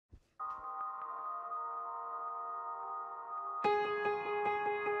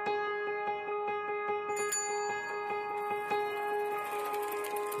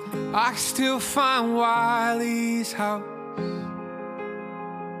I still find Wiley's house,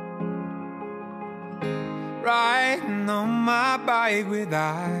 riding on my bike with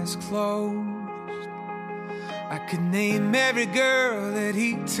eyes closed. I could name every girl that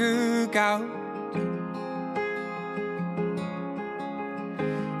he took out,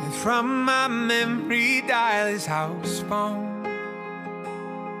 and from my memory dial his house phone.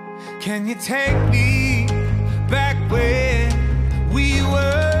 Can you take me back when we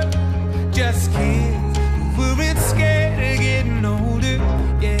were just kids? We weren't scared of getting older,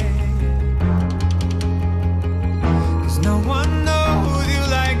 yeah. 'Cause no one knows you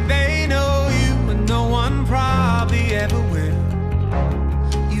like they know you, and no one probably ever will.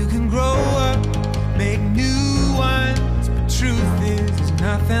 You can grow up, make new ones, but truth is, there's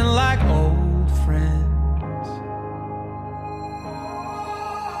nothing like old friends.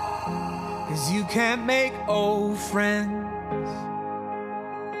 'Cause you can't make old friends.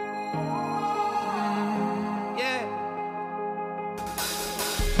 Yeah.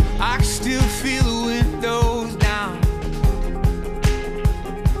 I still feel the windows down,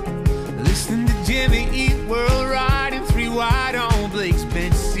 listening to Jimmy Eat World, riding 3 wide on Blake's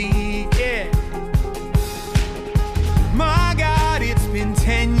bench seat. Yeah. My God, it's been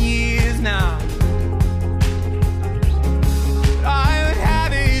 10 years now. I would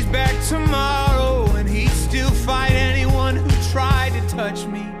have his back tomorrow, and he'd still fight anyone who tried to touch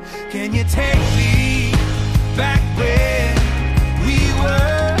me. Can you take me back when we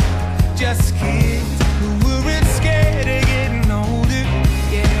were just kids who weren't scared of getting older?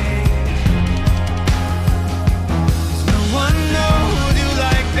 Yeah. 'Cause no one knows you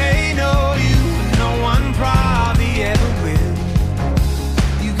like they know you, and no one probably ever will.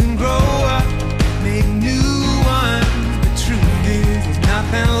 You can grow up, make new ones, but truth is, there's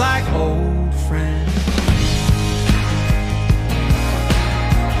nothing like old friends.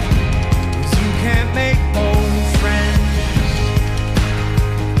 'Cause you can't make old friends.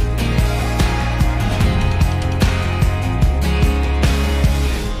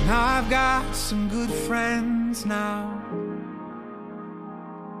 Now I've got some good friends now,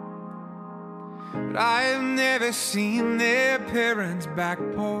 but I've never seen their parents' back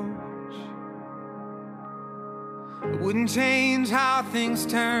porch. It wouldn't change how things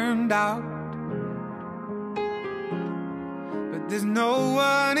turned out, but there's no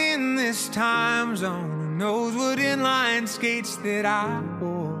one in this time zone who knows what inline skates that I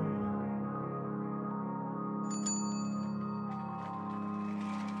wore.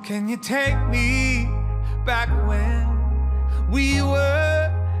 Can you take me back when we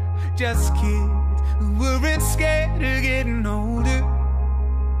were just kids who weren't scared of getting older?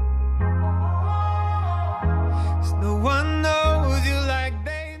 'Cause no one knows you like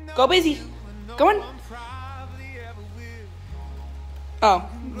they know. Go busy. Go on. Oh,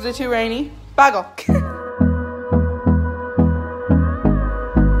 is it too rainy? Boggle.